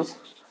institutions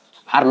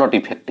are not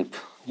effective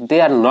they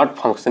are not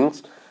functioning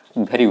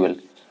very well.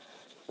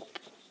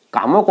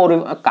 काम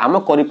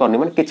करि पारनी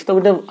माने किछि तो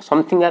गोटे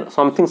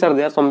somethings are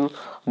there some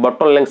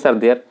bottlenecks are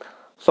there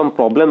some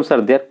problems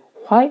are there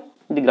why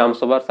the gram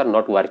सभाs are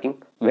not working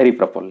very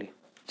properly.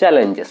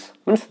 challenges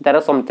means there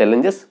are some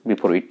challenges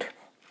before it।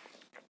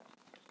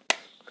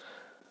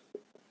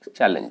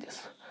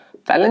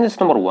 challenges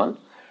number 1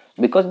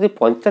 because the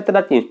panchayat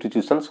raj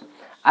institutions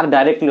are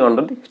directly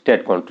under the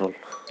state control।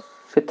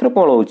 सेथर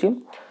कोन होची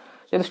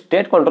जे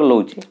state control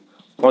होची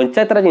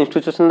पंचायत राज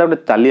institution गोटे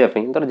चलिया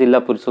धर जिला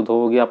परिषद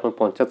हो कि आप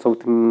पंचायत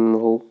समिति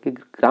हो कि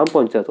ग्राम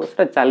पंचायत हो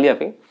सीटा चलिया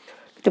कि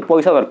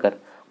पैसा दरकार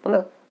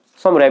मतलब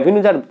सम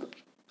revenues are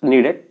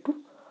needed to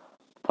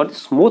for the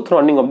smooth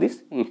running of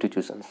this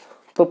institutions.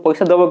 तो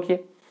पैसा दब किए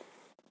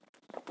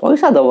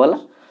पैसा दब वाला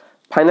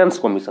finance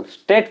commission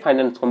state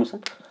finance commission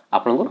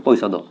आपन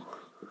पैसा दब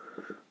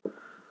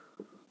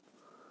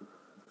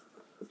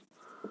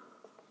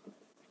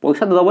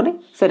पैसा दबनी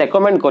से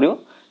रेकमेंड करियो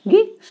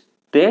कि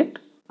स्टेट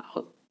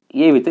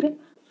ये भितर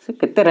से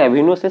केते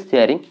रेवेन्यू से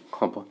शेयरिंग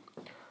हम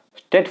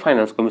स्टेट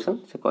फाइनेंस कमिशन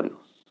से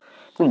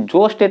करियो।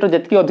 जो स्टेट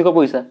जितकी अधिक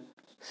पैसा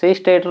से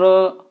स्टेट रो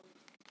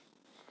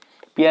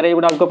पीआरआई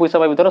गुड़ा अधिक पैसा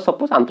पाइबे।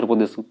 सपोज आंध्र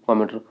प्रदेश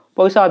गवर्नमेंट रो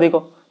पैसा अधिक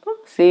तो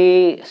से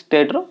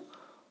स्टेट रो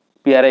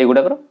पीआरआई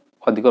गुड़ाकर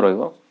अधिक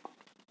रहिबो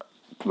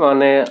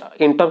माने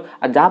इंटर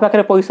जहाँ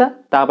पाखे पैसा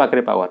ता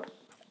पाखे पावर।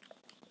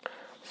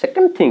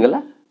 सेकेंड थिंग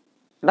है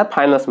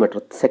finance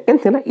matter. Second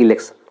thing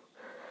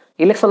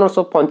election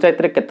सब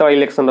पंचायत रे केते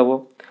इलेक्शन हम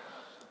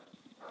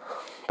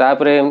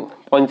तापरे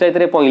पंचायत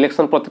रे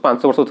इलेक्शन प्रति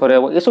 5 वर्ष थरे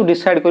हम ये सब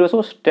डिसाइड करियो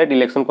सब स्टेट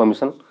इलेक्शन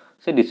कमिशन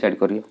से डिसाइड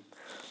करियो।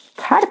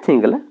 थर्ड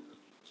थिंग है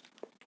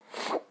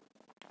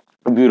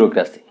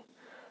ब्यूरोक्रेसी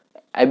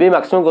एवं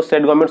मैक्सिमम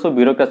स्टेट गवर्नमेंट सब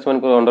ब्यूरोक्रेसी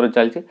मान अंडर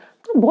चलती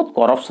तो बहुत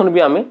करप्शन भी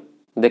आम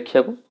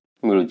देखा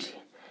मिलूँ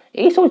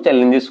यही सब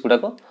चैलेंजेस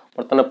गुड़ाक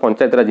बर्तमान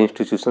पंचायत राज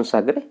इंस्टीट्यूशंस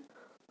आगे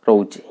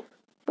रोचे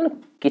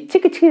किछि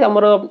किछि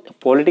हमर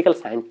पॉलिटिकल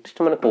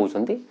साइंटिस्ट माने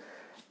कहउछंती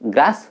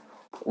ग्रास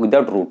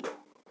विदाउट रूट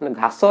माने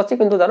घास अछि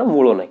किंतु तार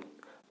मूल नै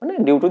माने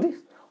due to this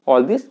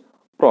all this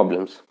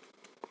problems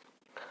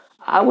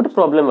आ गोटे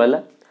प्रॉब्लम वाला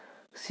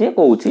से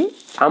कहउछि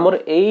हमर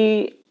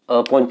एई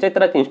पंचायत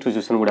राज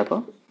इंस्टीट्यूशन गुडा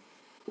को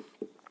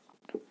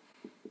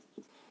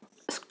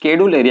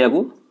स्केड्यूल एरिया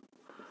को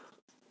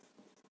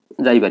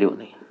जाई परिबो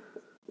नै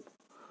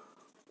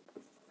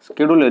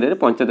स्केड्यूल एरिया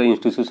पंचायत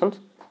इंस्टीट्यूशंस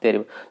तैयारी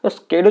तो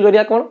स्केड्यूल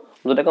एरिया कौन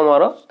जोटा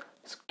आमर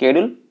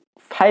स्केड्यूल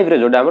 5 रे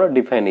जोटा आमर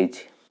डिफाइन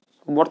होइछि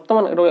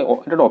वर्तमान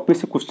एटा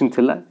ऑफिस क्वेश्चन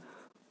थिला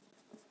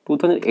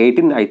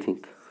 2018 I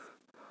think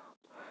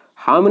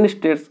how many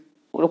states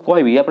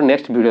कहबी आप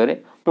नेक्स्ट वीडियो रे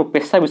तो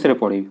पेशा विषय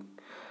पढ़ेबी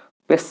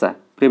पेशा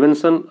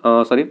prevention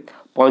sorry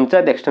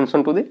panchayat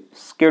extension to the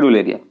schedule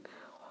area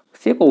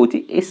से कहउछि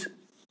इस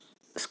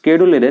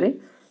स्केड्यूल एरिया रे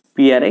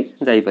पीआरआई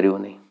जाई परिबो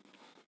नै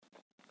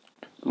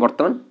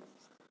वर्तमान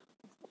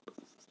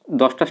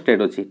 10टा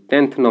स्टेट अच्छी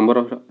 10th number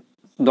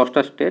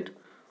 10टा state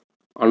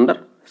under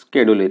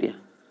schedule area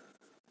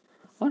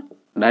और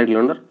डायरेक्टली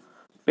अंडर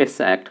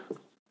पेशा एक्ट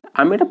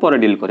आम एटा पर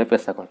डील करे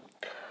पेशा कौन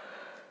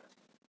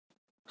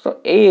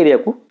सो ए एरिया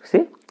को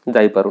से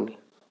जाई पारुनी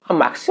आ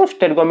मैक्सिमम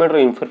स्टेट गवर्नमेंट रो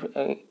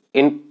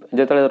इन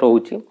जेतले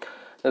रहउची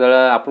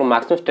जेतले आपन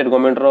मैक्सिमम स्टेट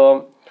गवर्नमेंट रो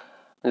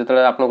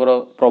जेतले आपनकर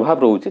प्रभाव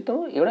रहउची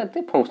तो एडा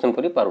एते फंक्शन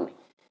करि पारुनी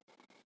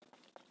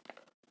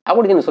आ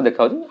गोटे जिनिस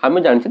देखाउची आम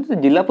जानछि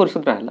जिला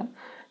परिषद रहला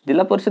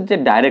जिला परिषद जे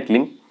direct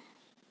link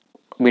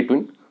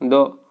between the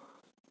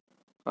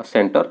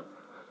centre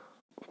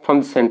from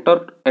the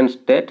centre and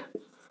state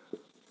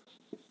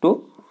to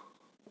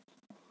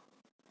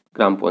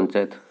ग्राम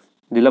पंचायत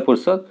जिला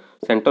परिषद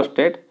सेंटर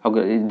स्टेट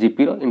और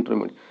जीपी रो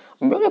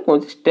इंटरमीडिएट कौन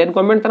स्टेट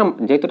गवर्नमेंट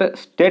तार जेतुरे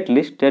स्टेट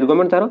लिस्ट स्टेट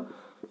गवर्नमेंट तार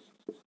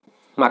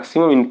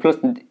मैक्सिमम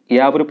इन्फ्लुएंस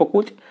या ऊपर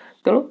पकोच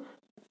तेणु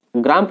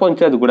ग्राम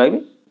पंचायत गुड़ा भी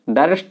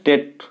डायरेक्ट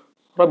स्टेट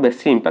रो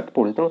बेसी इंपैक्ट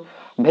पड़े तेणु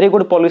very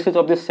good policies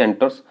of the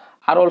centres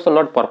are also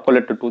not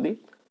percolated to the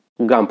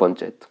gram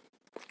panchayat.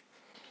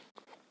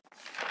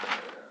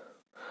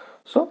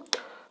 So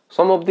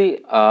some of the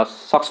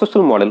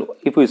successful model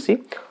if we see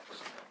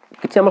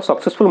किछि हमर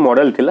सक्सेसफुल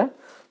मॉडल थिला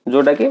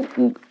जोटा कि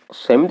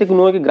सेमति कि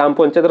नुह कि ग्राम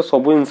पंचायत रो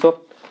सब जिंस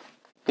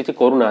किछि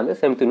करू ना दे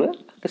सेमति नुह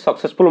कि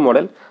सक्सेसफुल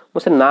मॉडल मो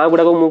से ना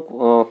गुडा को मु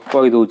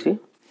कहि दोछि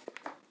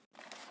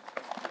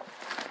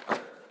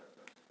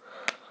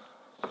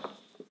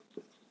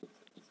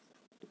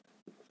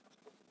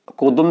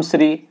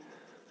कोदमश्री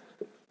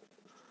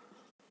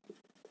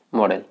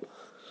मॉडल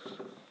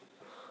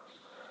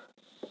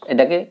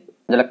एटा के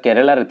जला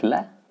केरला रे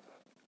थिला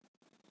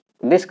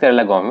this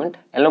Kerala government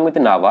along with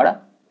NABARD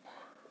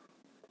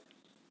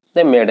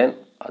they made an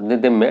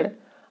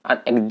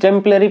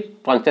exemplary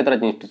panchayat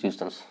raj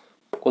institutions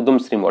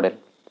kodumsri model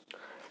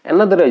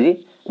another is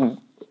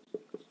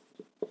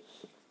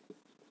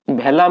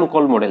bhelam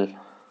call model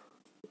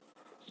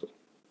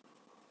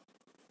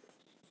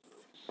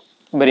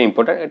very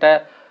important eta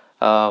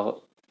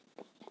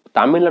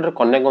tamil nadu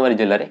Kanyakumari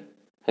जिल्ला रे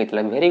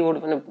हेतला वेरी गुड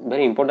माने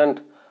वेरी इंपोर्टेंट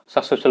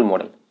सक्सेसफुल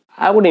मॉडल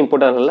आ गुड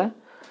इंपोर्टेंट हला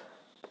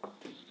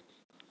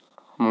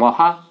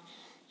महा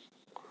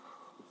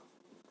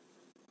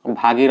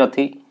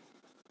Bhagirathi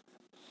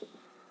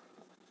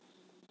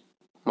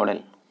model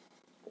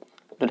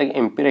जोटा कि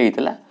MP रे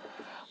हितला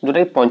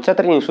जोटा कि पंचायत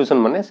इंस्टीट्यूशन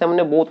माने से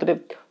माने बहुत रे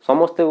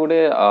समस्त गुडे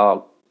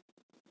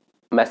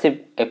massive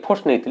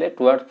efforts नेथिले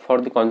toward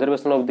for the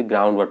conservation of the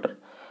ground water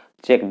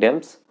check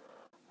dams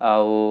आ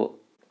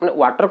माने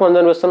वाटर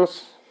कंजर्वेशन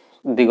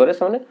दिगरे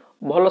से माने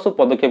भल सब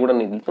पदक्षेप गुडा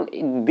नै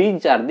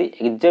these are the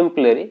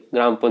exemplary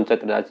gram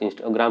panchayat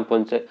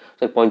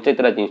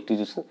Raj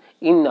institution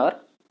in our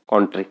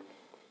country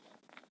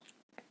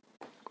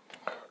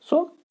so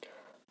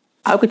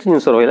आ किछ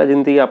जिंस रहला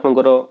जिंती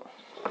आपनकर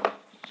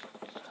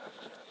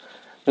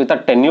जो ता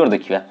टेन्योर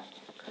देखिबा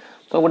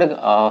तो गोटे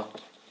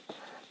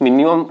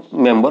मिनिमम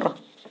मेंबर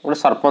गोटे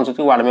सरपंच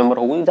होती वार्ड मेंबर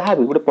हो जहाँ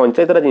भी गोटे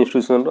पंचायत राज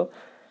इंस्टीट्यूशन रो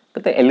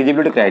कते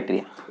एलिजिबिलिटी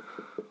क्राइटेरिया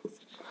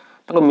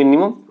तो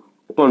मिनिमम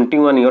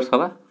 21 इयर्स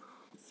हवा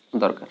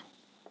दरकार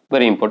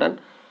वेरी इंपोर्टेंट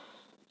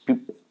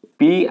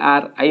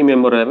पीआरआई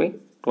मेंबर है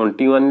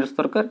 21 इयर्स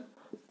दरकार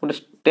गोटे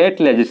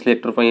स्टेट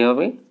लेजिस्लेटर पई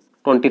है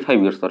 25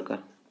 इयर्स दरकार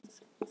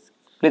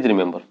please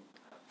remember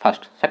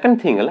first second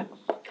thing है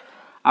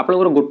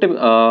आपनकर गोटे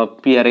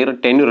पीआरआई रो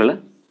टेन्योर है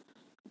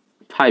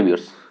 5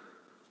 years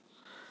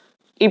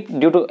if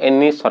due to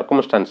any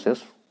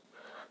circumstances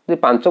जे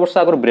 5 वर्ष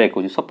आगर ब्रेक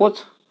हो सपोज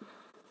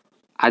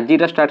आज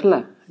इटा स्टार्ट हला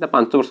एटा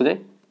 5 वर्ष जाए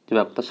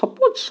जीवा कथा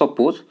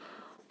सपोज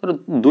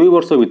 2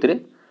 वर्ष भितर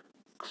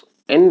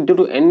and due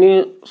to any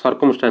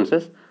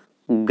circumstances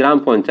gram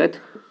panchayat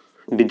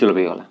dissolved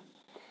हो गला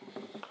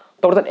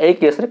तो बर्तमान ए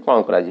केस रे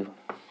कोन करा जीव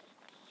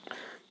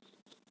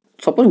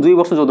सपोज 2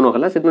 वर्ष जो दिन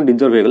हला से दिन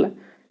डिजल्व हो गला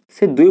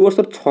से 2 वर्ष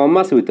 6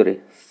 मास भितर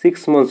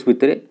 6 मंथ्स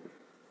भितर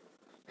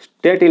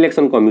स्टेट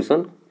इलेक्शन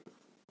कमिशन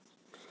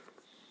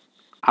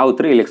आउ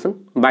थे इलेक्शन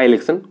बाय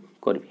इलेक्शन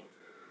करी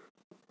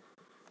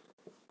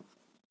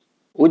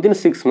विदिन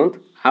 6 मंथ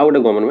आउ गोटे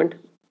गवर्नमेंट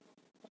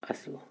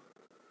आसो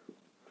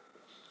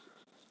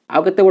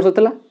आउ केते वर्ष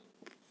थला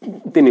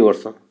 3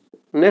 वर्ष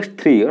नेक्स्ट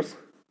 3 इयर्स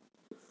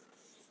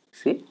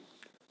सी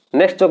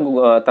नेक्स्ट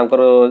जो तांकर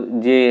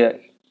जे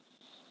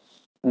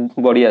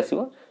बॉडी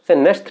आसीबो से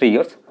नेक्स्ट 3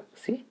 इयर्स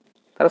सी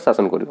तार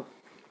शासन करिवो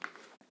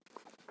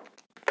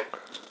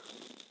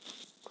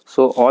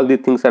so all the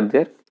things are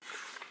there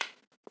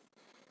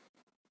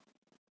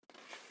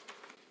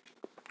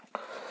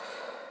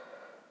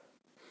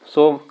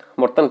so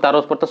बर्तन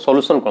तार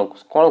सॉल्यूशन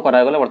कौन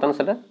करा गला बर्तन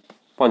सेटा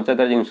पंचायत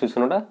राज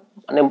इंस्टीट्यूशनटा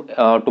माने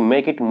to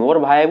make it more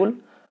viable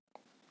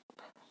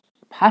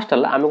fast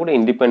हला आमे गोटे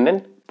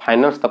इंडिपेंडेंट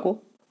फाइनेंस ताको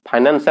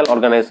फाइनेंशियल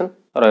ऑर्गेनाइजेशन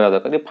रहा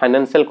दरकार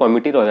फाइनेंशियल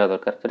कमिटी रहा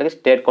दरकार सेटा कि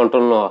स्टेट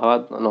कंट्रोल न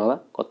हवा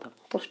कथा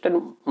तो स्टेट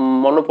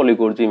मोनोपोली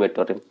करछि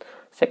मैटर रे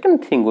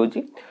सेकंड थिंग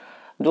होछि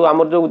जो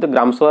हमर जो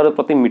ग्राम सभा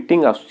प्रति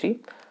मीटिंग आसुछि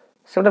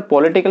सेटा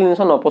पॉलिटिकल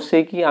जिंस न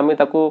पसे कि आमे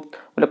ताको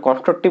गोटे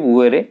कंस्ट्रक्टिव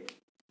वे रे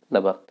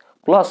दबा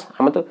प्लस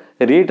आम तो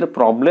रीड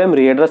प्रॉब्लम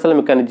रिएड्रेसल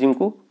मेकानिज्म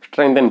को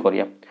स्ट्रेंथन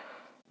करिया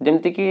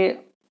जेमति कि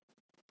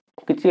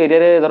किसी एरिया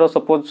रे धर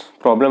सपोज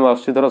प्रॉब्लम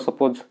आसछि धर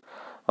सपोज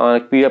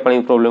पीवा पानी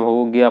प्रॉब्लम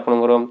हो कि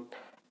आपनकर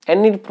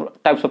एनी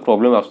टाइप्स ऑफ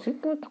प्रॉब्लम आसछि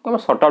तो ताको हम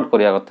सॉर्ट आउट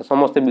करिया कथा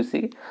समस्त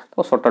बिसी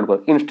तो सॉर्ट आउट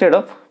कर instead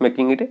of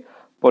making it A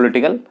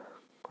political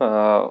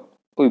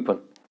weapon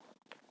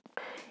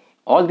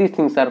all these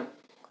things are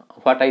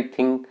what I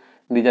think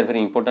these are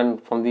very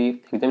important from the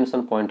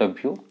examination point of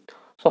view.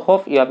 So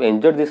hope you have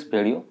enjoyed this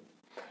video.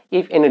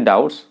 If any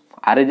doubts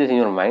arises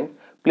in your mind,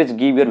 please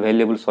give your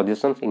valuable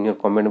suggestions in your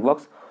comment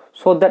box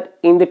so that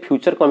in the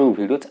future coming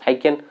videos I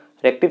can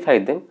rectify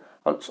them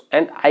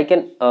and I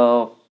can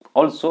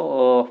also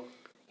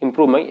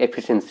improve my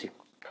efficiency.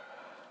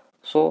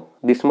 So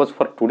this much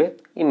for today.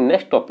 In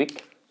next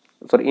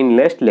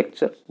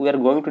lecture we are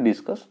going to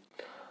discuss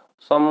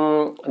some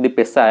the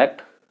PESA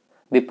Act,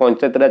 the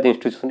panchayatiraj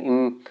institution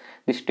in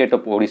the state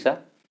of Odisha.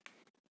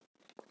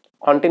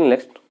 Until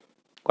next,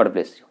 God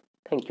bless you.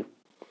 Thank you.